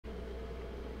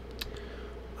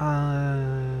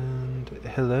And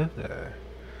hello there.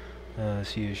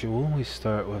 As usual, we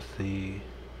start with the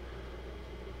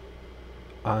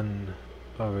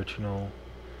unoriginal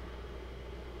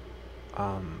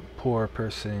poor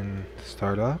person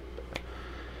startup.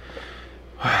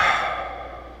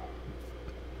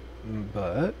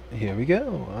 But here we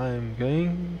go. I'm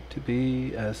going to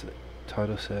be, as the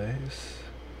title says,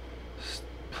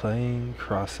 playing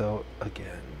Crossout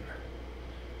again.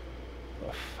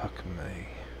 Oh, fuck me.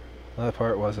 That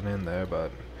part wasn't in there,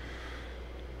 but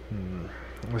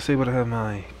let's see what I have in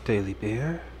my daily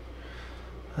beer.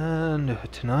 And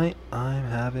tonight I'm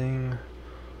having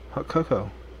hot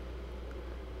cocoa.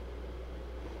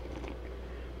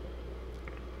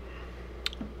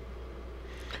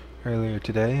 Earlier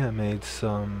today I made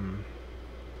some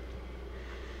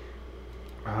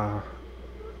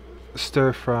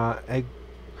stir fry egg.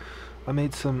 I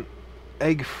made some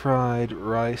egg fried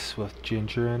rice with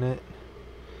ginger in it.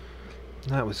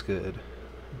 That was good.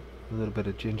 A little bit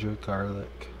of ginger,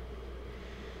 garlic.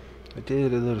 I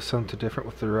did a little something different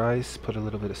with the rice. Put a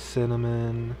little bit of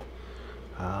cinnamon,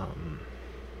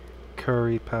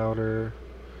 curry powder.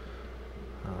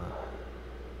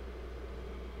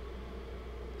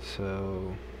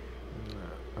 So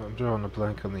I'm drawing a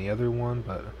blank on the other one,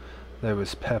 but there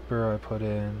was pepper I put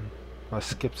in. I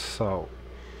skipped salt.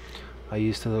 I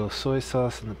used a little soy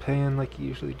sauce in the pan like you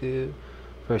usually do.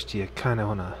 First you kind of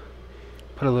want to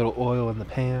put a little oil in the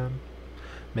pan.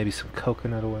 Maybe some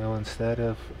coconut oil instead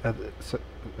of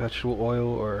vegetable oil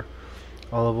or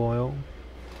olive oil.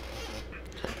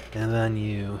 And then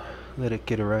you let it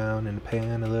get around in the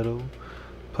pan a little.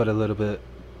 Put a little bit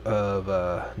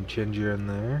of ginger in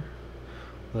there.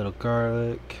 A little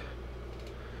garlic.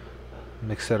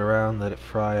 Mix it around, let it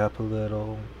fry up a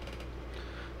little.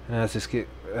 And as it's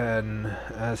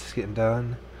getting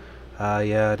done,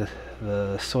 you add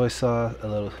the soy sauce,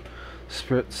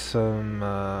 spritz some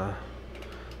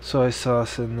soy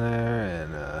sauce in there,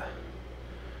 and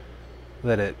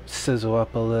let it sizzle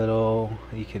up a little.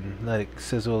 You can let it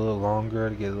sizzle a little longer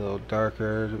to get a little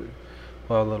darker,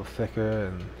 well, a little thicker,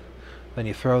 and then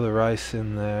you throw the rice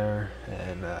in there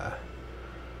and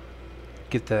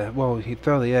you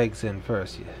throw the eggs in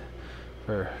first.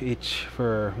 For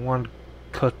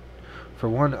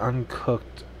one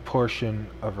uncooked portion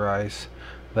of rice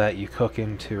that you cook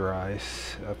into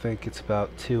rice, I think it's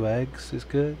about 2 eggs is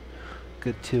good.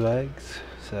 Good 2 eggs.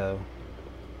 So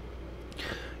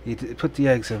you put the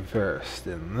eggs in first,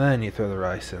 and then you throw the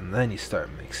rice in, then you start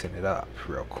mixing it up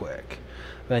real quick.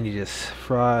 Then you just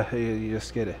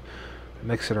get it,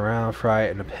 mix it around, fry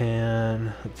it in a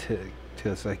pan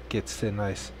till it's like gets to a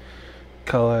nice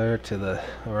color, to the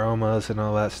aromas and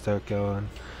all that start going.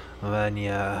 And then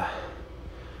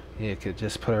you could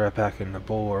just put it right back in the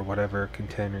bowl or whatever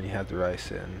container you had the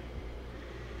rice in.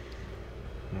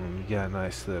 And you got a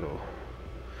nice little.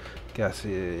 Guess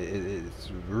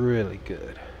it's really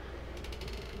good.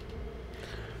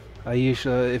 I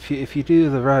usually, if you do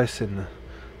the rice in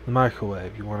the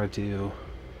microwave, you want to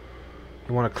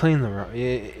clean the rice.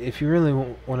 If you really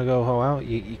want to go all out,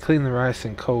 you clean the rice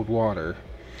in cold water,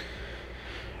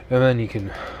 and then you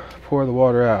can pour the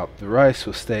water out. The rice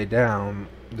will stay down,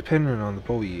 depending on the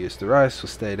bowl you use. The rice will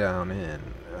stay down in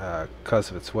because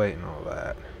of its weight and all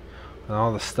that. And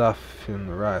all the stuff in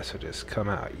the rice will just come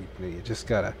out. You just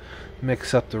gotta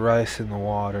mix up the rice in the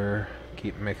water.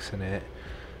 Keep mixing it.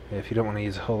 If you don't want to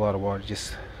use a whole lot of water,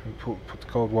 just put the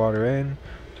cold water in,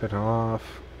 turn it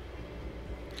off,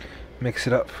 mix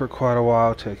it up for quite a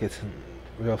while till it gets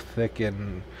real thick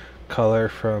in color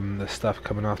from the stuff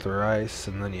coming off the rice,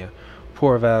 and then you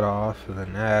pour that off, and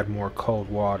then add more cold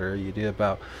water. You do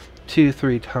about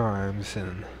 2-3 times,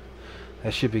 and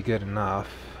that should be good enough.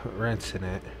 Rinsing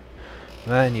it.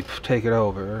 Then you take it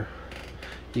over.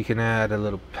 You can add a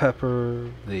little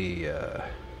pepper,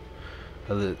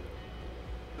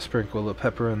 sprinkle a little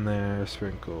pepper in there,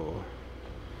 sprinkle,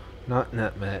 not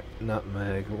nutmeg.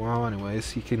 Well,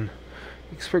 anyways, you can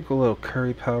sprinkle a little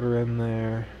curry powder in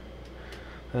there.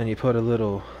 Then you put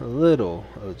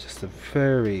just a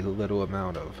very little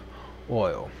amount of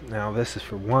oil. Now this is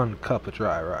for 1 cup of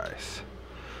dry rice.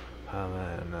 And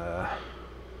then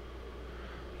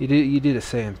you do the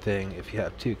same thing if you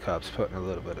have 2 cups, putting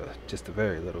just a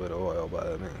very little bit of oil. But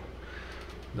I mean,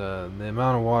 the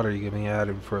amount of water you're gonna be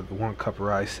adding for the 1 cup of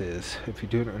rice is, if you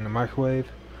do it in the microwave,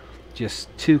 just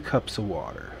 2 cups of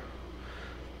water,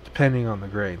 depending on the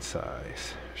grain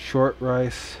size. Short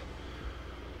rice,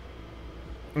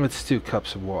 it's 2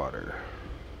 cups of water.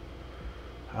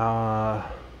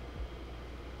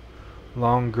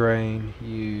 Long grain,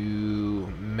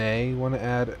 you may want to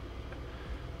add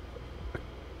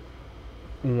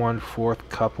 1/4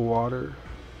 cup of water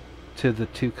to the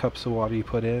 2 cups of water you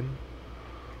put in.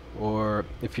 Or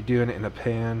if you're doing it in a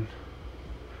pan,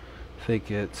 I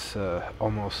think it's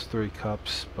almost 3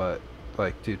 cups, but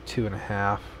like do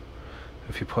 2.5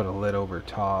 if you put a lid over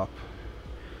top.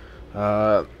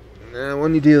 And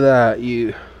when you do that,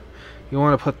 you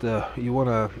want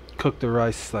to cook the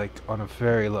rice like on a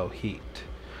very low heat.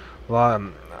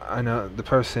 I know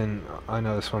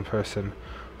this one person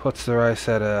puts the rice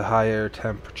at a higher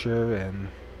temperature and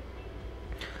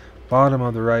bottom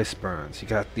of the rice burns. You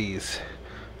got these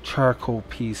charcoal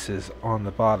pieces on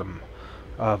the bottom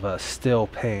of a still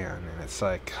pan, and it's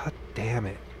like, god damn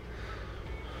it.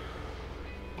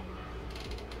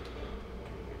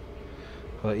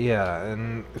 But yeah,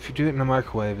 and if you do it in the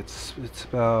microwave, it's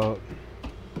about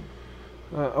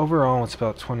overall it's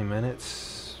about 20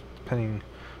 minutes, depending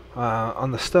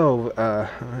on the stove. I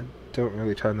don't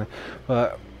really time that,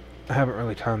 but I haven't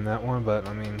really timed that one. But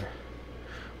I mean,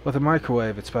 with a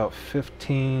microwave, it's about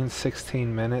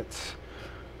 15-16 minutes,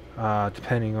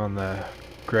 depending on the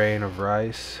grain of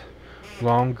rice.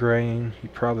 Long grain, you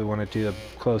probably want to do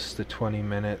close to 20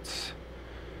 minutes.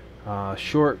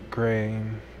 Short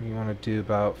grain, you want to do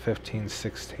about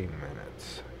 15-16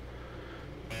 minutes.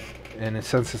 And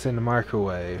since it's in the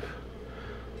microwave,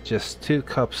 just 2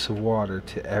 cups of water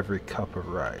to every cup of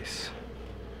rice.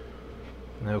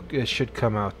 Now, it should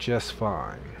come out just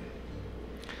fine.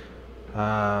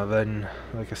 Then,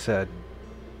 like I said,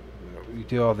 you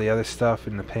do all the other stuff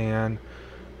in the pan,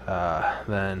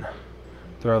 then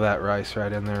throw that rice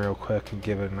right in there real quick and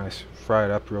give it a nice fry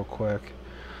it up real quick.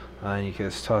 And you can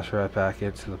just toss it right back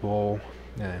into the bowl,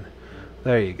 and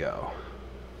there you go.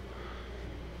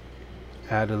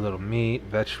 Add a little meat,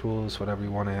 vegetables, whatever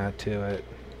you want to add to it.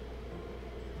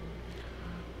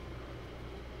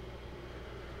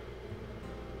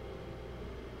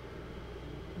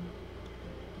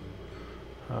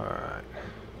 Alright.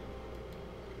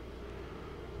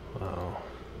 Well,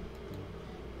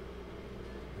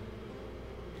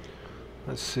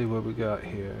 let's see what we got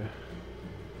here.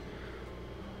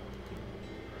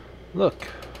 Look,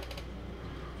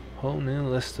 whole new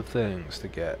list of things to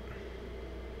get.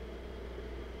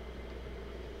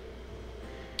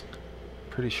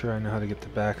 Pretty sure I know how to get the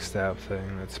backstab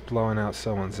thing. That's blowing out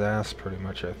someone's ass pretty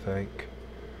much, I think.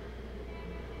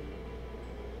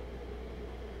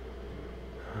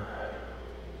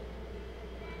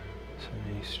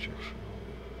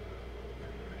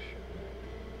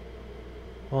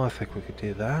 Well, I think we could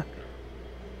do that.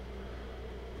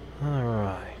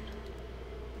 Alright.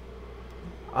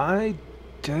 I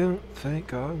don't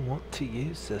think I want to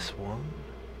use this one.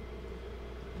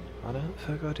 I don't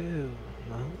think I do.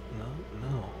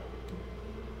 No.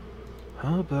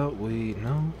 How about we...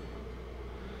 No.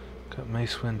 Got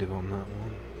Mace Windu on that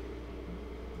one.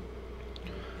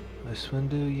 Mace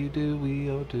Windu, you do, we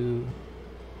all do.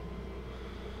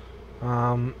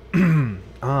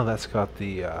 Oh, that's got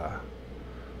the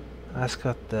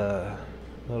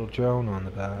little drone on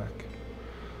the back.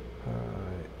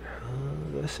 Alright.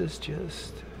 This is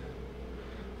just...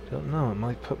 don't know, it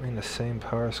might put me in the same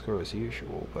power score as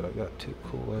usual, but I got 2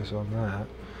 coolers on that.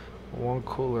 1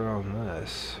 cooler on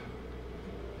this.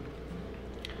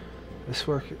 Is this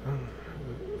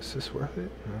worth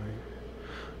it?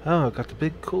 Oh, I got the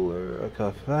big cooler, I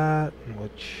got that,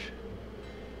 which...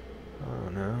 I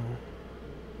don't know.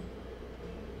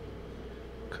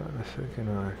 Kinda thinking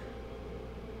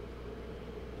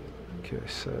okay,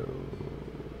 so...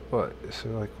 what? Is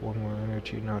there like 1 more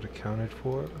energy not accounted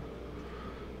for?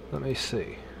 Let me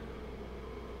see.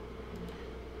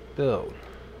 Build.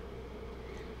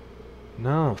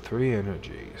 No, 3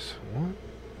 energies. What?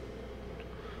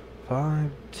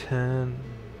 5, 10...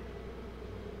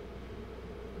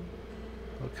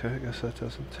 okay, I guess that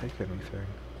doesn't take anything.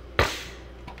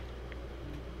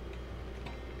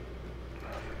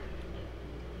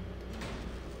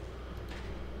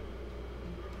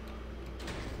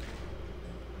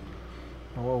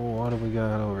 Well, what do we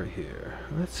got over here?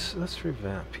 Let's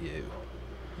revamp you.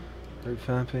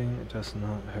 Revamping does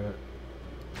not hurt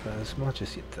as much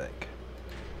as you'd think.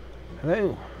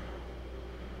 Hello.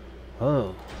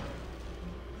 Whoa.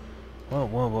 Whoa.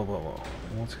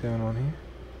 What's going on here?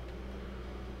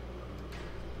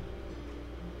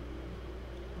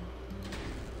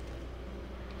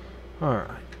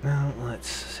 Alright, now let's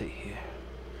see here.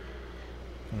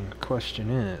 And the question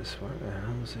is, where the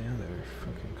hell's the other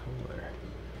fucking cooler?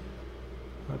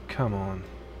 Oh, come on.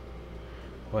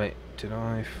 Wait, did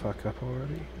I fuck up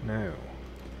already? No.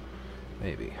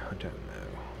 Maybe, I don't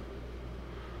know.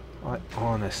 I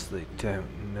honestly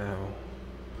don't know.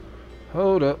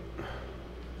 Hold up.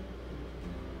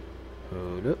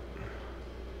 Hold up.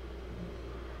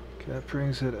 Okay, that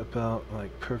brings it about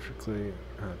like perfectly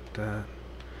at that.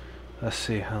 Let's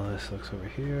see how this looks over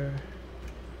here.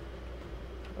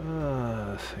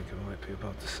 I think it might be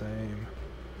about the same.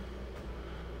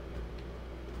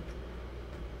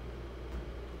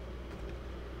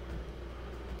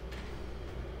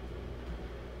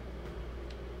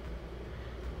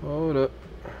 Hold up.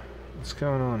 What's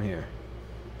going on here?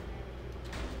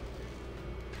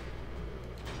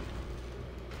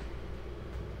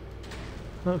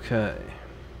 Okay.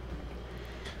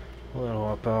 We'll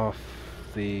up off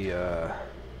the,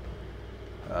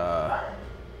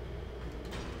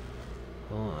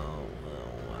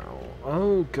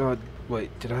 oh god,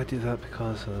 wait, did I do that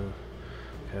because of...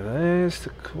 Okay, there's the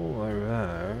cooler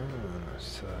there.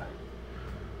 It's,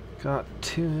 got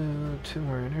two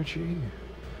more energy.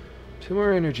 Two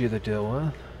more energy to deal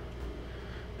with.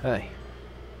 Hey.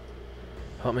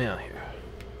 Help me out here.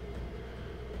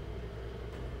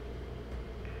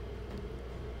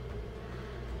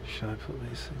 Should I put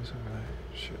these things away?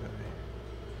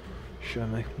 Should I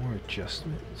make more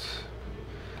adjustments?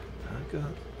 I've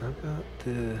got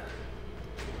the...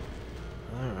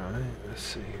 Alright, let's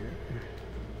see here.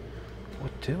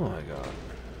 What do I got?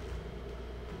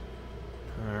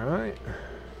 Alright.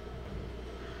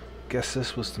 Guess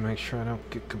this was to make sure I don't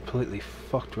get completely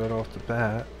fucked right off the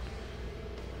bat.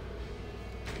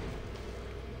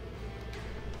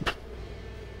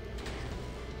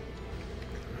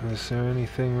 Is there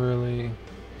anything really...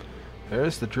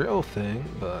 There's the drill thing,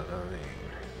 but I mean...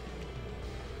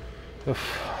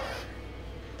 Oof.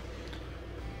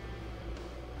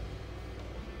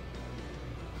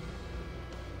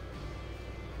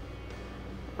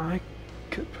 I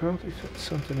could probably fit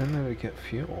something in there to get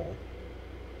fuel.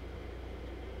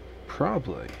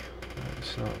 Probably.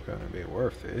 It's not going to be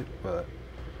worth it, but...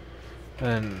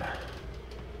 And...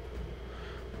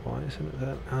 Why isn't it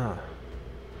that...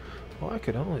 Well, I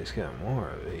could always get more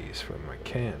of these from my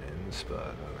cannons, but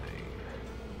I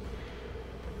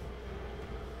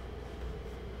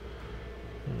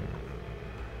mean...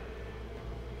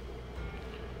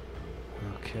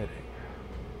 No kidding.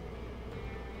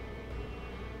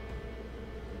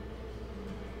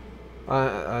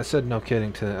 I said no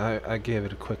kidding to... I gave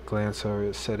it a quick glance over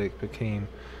it, said it pretty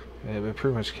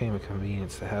much became a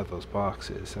convenience to have those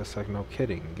boxes. That's like no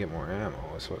kidding, get more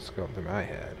ammo, is what's going through my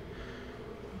head.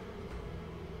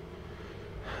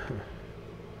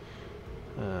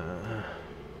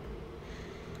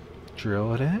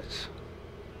 Drill it is?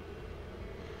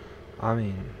 I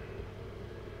mean...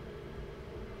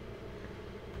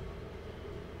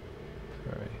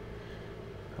 Sorry.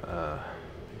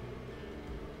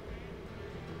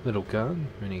 Little gun,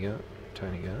 mini gun,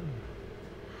 tiny gun.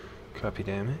 Crappy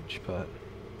damage, but...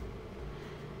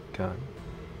 Gun.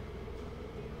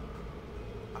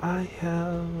 I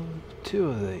have 2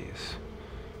 of these.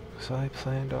 So I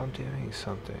planned on doing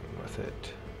something with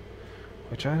it,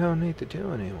 which I don't need to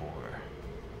do anymore.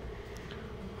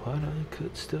 But I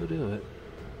could still do it.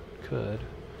 Could.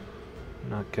 I'm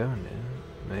not going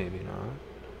to. Maybe not.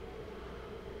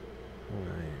 I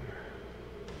mean...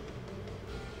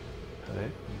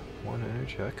 Hey, 1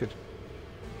 energy. I could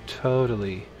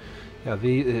totally... Yeah,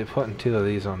 putting 2 of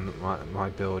these on my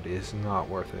build is not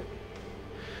worth it.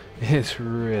 It's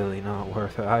really not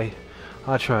worth it.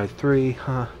 I tried 3,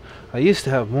 I used to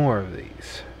have more of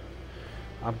these.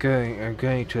 I'm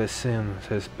going to assume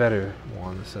there's better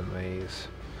ones than these.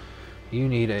 You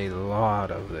need a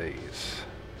lot of these.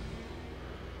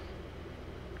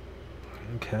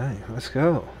 Okay, let's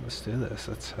go. Let's do this.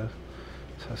 Let's have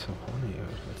some fun here.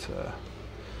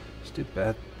 Let's do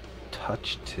bad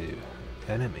touch to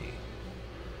enemy.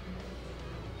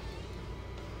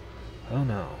 Oh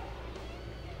no.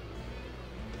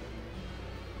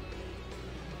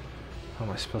 How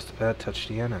am I supposed to bad touch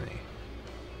the enemy?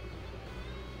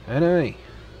 Enemy!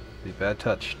 Be bad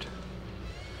touched.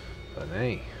 But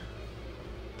hey.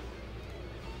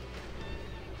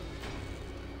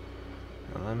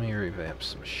 Now let me revamp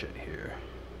some shit here.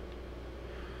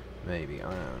 Maybe, I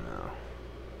don't know.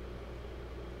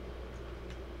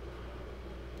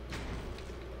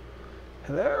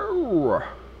 Hello!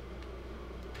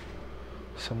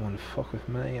 Someone fuck with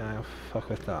me, I'll fuck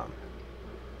with them.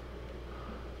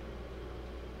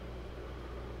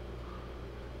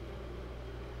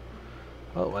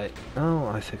 Oh wait, oh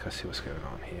I think I see what's going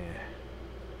on here.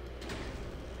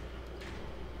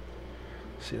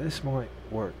 See, this might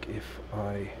work if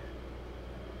I...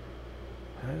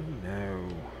 Oh no.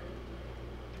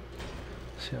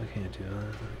 See, I can't do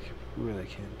that. I really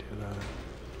can't do that.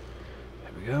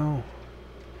 There we go.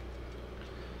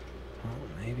 Well,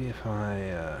 maybe if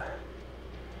I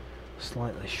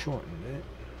slightly shortened it.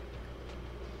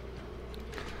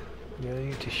 Yeah, I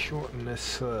need to shorten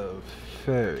this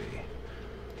very,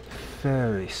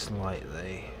 very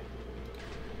slightly.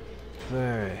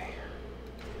 Very,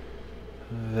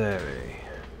 very,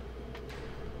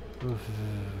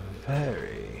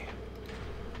 very,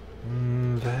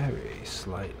 very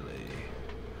slightly.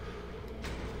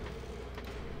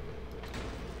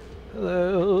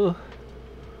 Hello?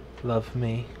 Love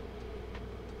me?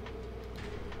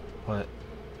 What?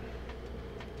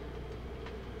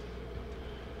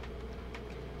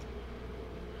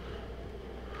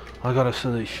 I got a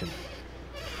solution.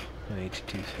 I need to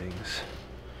do things.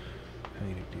 I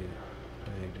need to do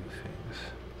things.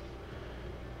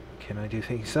 Can I do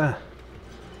things, sir?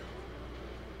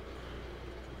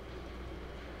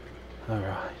 Alright,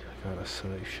 I got a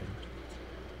solution.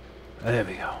 There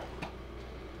we go.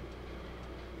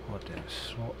 What them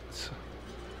slots?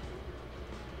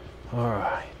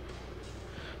 Alright.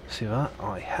 See that?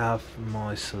 I have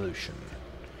my solution.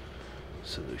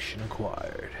 Solution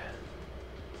acquired.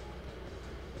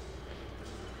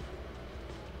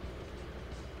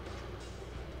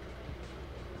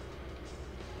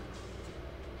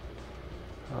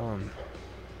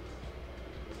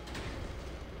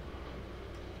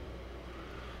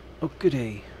 Oh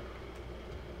goody.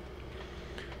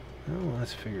 Well,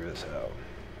 let's figure this out.